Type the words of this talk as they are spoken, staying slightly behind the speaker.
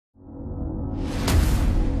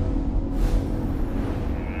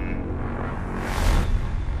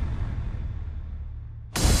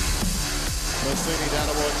City down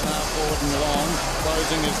towards half forward and Long.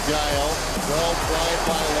 Closing is Gale. Well played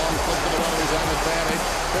by Long. Flipped it away to his own advantage.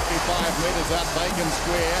 55 metres out Bacon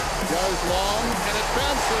Square. Goes Long and it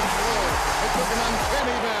bounces through. It took an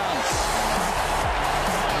uncanny bounce.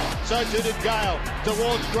 So too did Gale.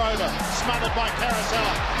 Towards Grover. Smothered by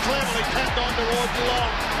Carousella. Cleverly tapped on towards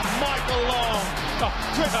Long. Michael Long.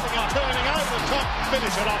 Twisting and turning over the top.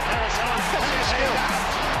 Finish it off Carousella.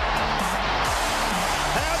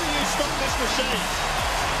 How do you stop this machine?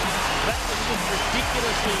 That was just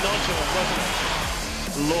ridiculously nonchalant, wasn't it?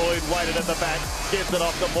 Lloyd waited at the back, gives it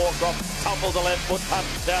off to Moorcroft, tumbles the left foot, punch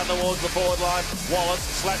down towards the forward line. Wallace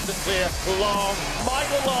slaps it clear. Long,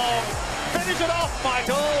 Michael Long, finish it off,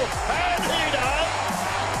 Michael, and he does.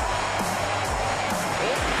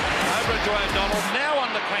 Over to O'Donnell, now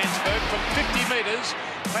on to Clansburg from 50 metres.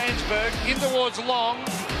 Clansburg in towards Long.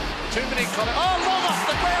 Too many Long off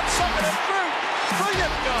the ground, socket it through.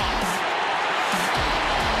 Brilliant goal.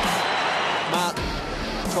 Martin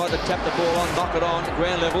tried to tap the ball on, knock it on,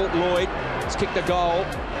 ground level. Lloyd has kicked a goal.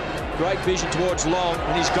 Great vision towards Long,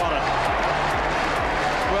 and he's got it.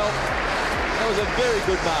 Well, that was a very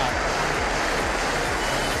good mark.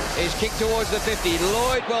 He's kicked towards the 50.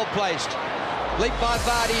 Lloyd well placed. Leap by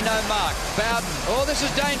Vardy, no mark. Bowden. Oh, this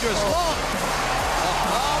is dangerous. Long.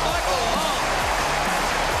 Oh, Michael Long.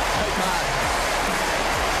 Great mark.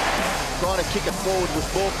 Trying to kick it forward with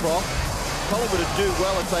Moorcroft. Collingwood would do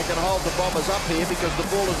well if they can hold the Bombers up here because the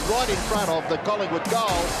ball is right in front of the Collingwood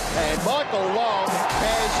goal and Michael Long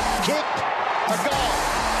has kicked a goal.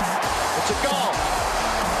 It's a goal.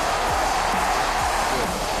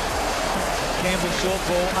 Campbell short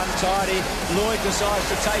ball, untidy. Lloyd decides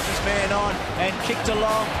to take his man on and kick to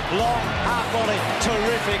Long. Long, half volley,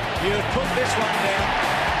 terrific. You put this one down.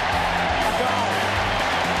 A goal.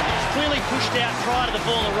 Clearly pushed out prior to the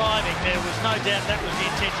ball arriving. There was no doubt that was the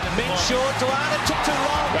intention of the Min ball. short to Arnold, took too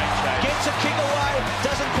long. Gets a kick away,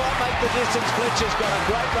 doesn't quite make the distance. Fletcher's got a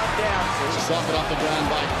great run down. Socket off the ground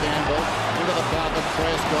by Campbell. Into the path of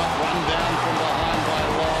Prescott. Run down from behind by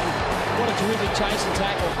Long. What a terrific chase and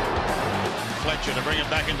tackle. Fletcher to bring it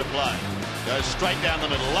back into play. Goes straight down the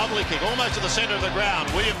middle. Lovely kick, almost to the centre of the ground.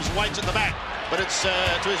 Williams waits at the back, but it's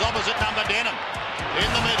to his opposite number, Denham. In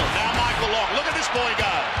the middle. Now Michael Long. Look at this boy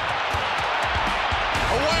go.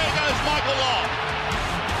 Away goes Michael Long.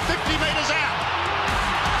 50 metres out.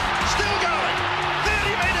 Still going.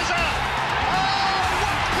 30 metres out. Oh,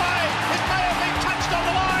 what play! It may have been touched on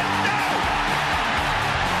the line. No!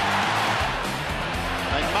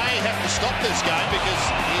 They may have to stop this game because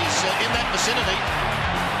he's in that vicinity.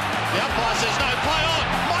 The umpire says no, play on.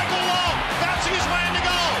 Michael Long bouncing his way into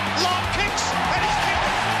goal. Long kicks and he's kicked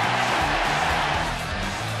it.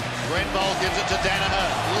 Grenville gives it to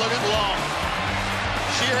Danaher. Look at Long.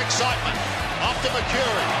 Sheer excitement. Off to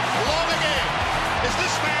Mercury. Long again. Is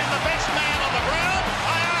this man the best man on the ground?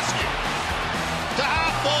 I ask you. To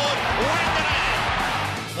half forward, Wanganeen.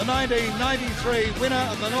 The 1993 winner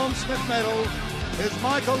of the Norm Smith Medal is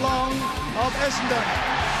Michael Long of Essendon.